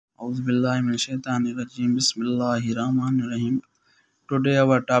Auzubillahiminash-shaytanir-rajim. Bismillahir-rahmanir-rahim. Today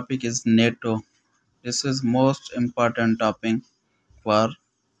our topic is NATO. This is most important topic for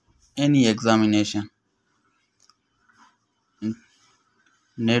any examination.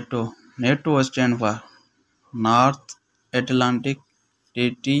 NATO stands for North Atlantic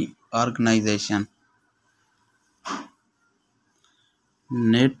Treaty Organization.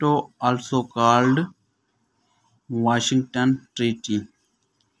 NATO, also called Washington Treaty.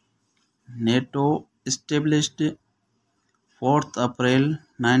 NATO established 4th April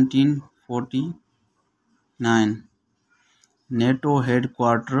 1949. NATO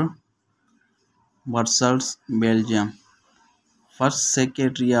headquarters Brussels, Belgium. First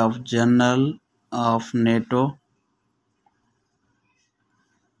Secretary of General of NATO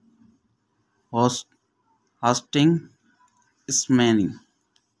Hosting Ismani.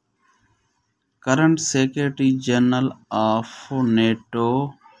 Current Secretary General of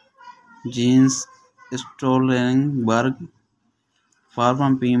NATO Jens Stoltenberg.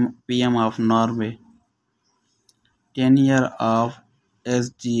 Former PM of Norway. Tenure of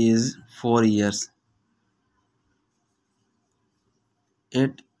SG is 4 years.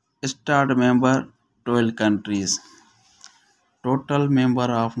 8 starred member, 12 countries. Total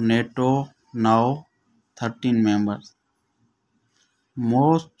member of NATO now 13 members.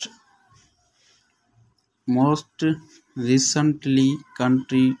 Most recently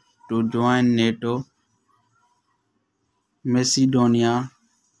country to join NATO, Macedonia,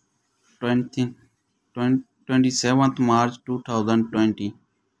 27th March 2020.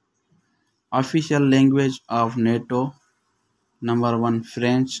 Official language of NATO: number 1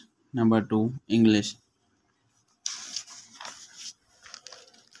 French, number 2 English.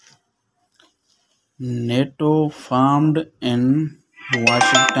 NATO formed in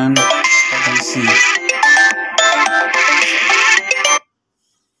Washington, D.C.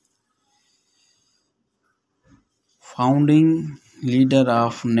 Founding leader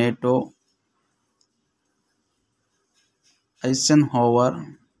of NATO: Eisenhower,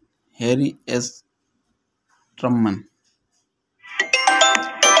 Harry S. Truman.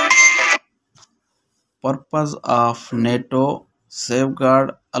 Purpose of NATO: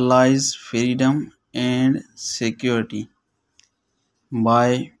 safeguard allies' freedom and security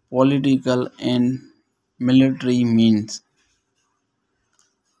by political and military means.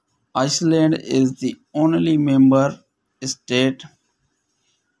 Iceland is the only member state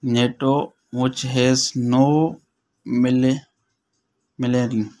NATO which has no military.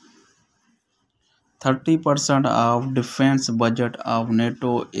 30% of defense budget of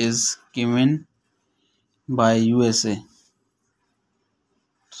NATO is given by USA.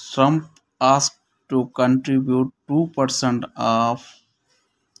 Trump asked to contribute 2% of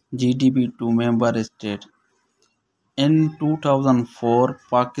GDP to member states. In 2004,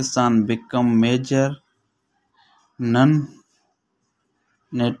 Pakistan became major non-NATO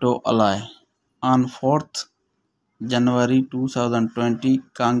ally. On 4th January 2020,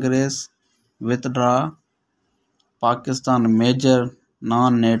 Congress withdrew Pakistan major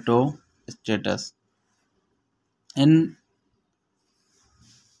non-NATO status. In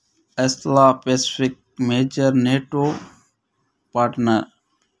ASADULLAH Pacific major NATO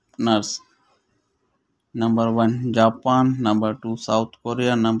partners: number 1 Japan, number 2 South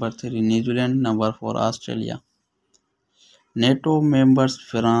Korea, number 3 New Zealand, number 4 Australia. NATO members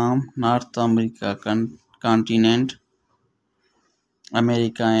from North America continent,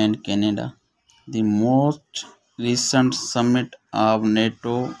 America and Canada. The most recent summit of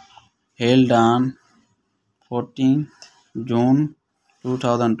NATO held on 14th June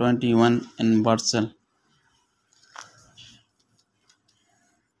 2021 in Brussels.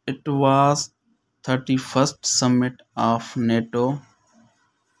 It was 31st summit of NATO.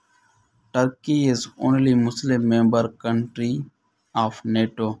 Turkey is only Muslim member country of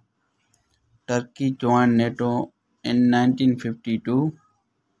NATO. Turkey joined NATO in 1952.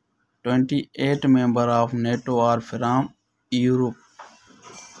 28 members of NATO are from Europe.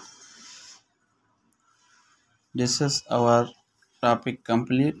 This is our topic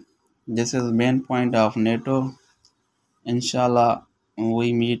complete. This is main point of NATO. In Sha Allah,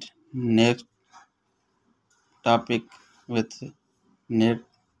 we meet next topic with NATO.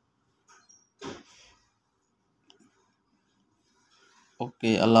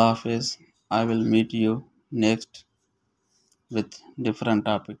 Okay, Allah Hafiz. I will meet you next with different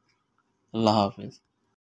topic. Allah Hafiz.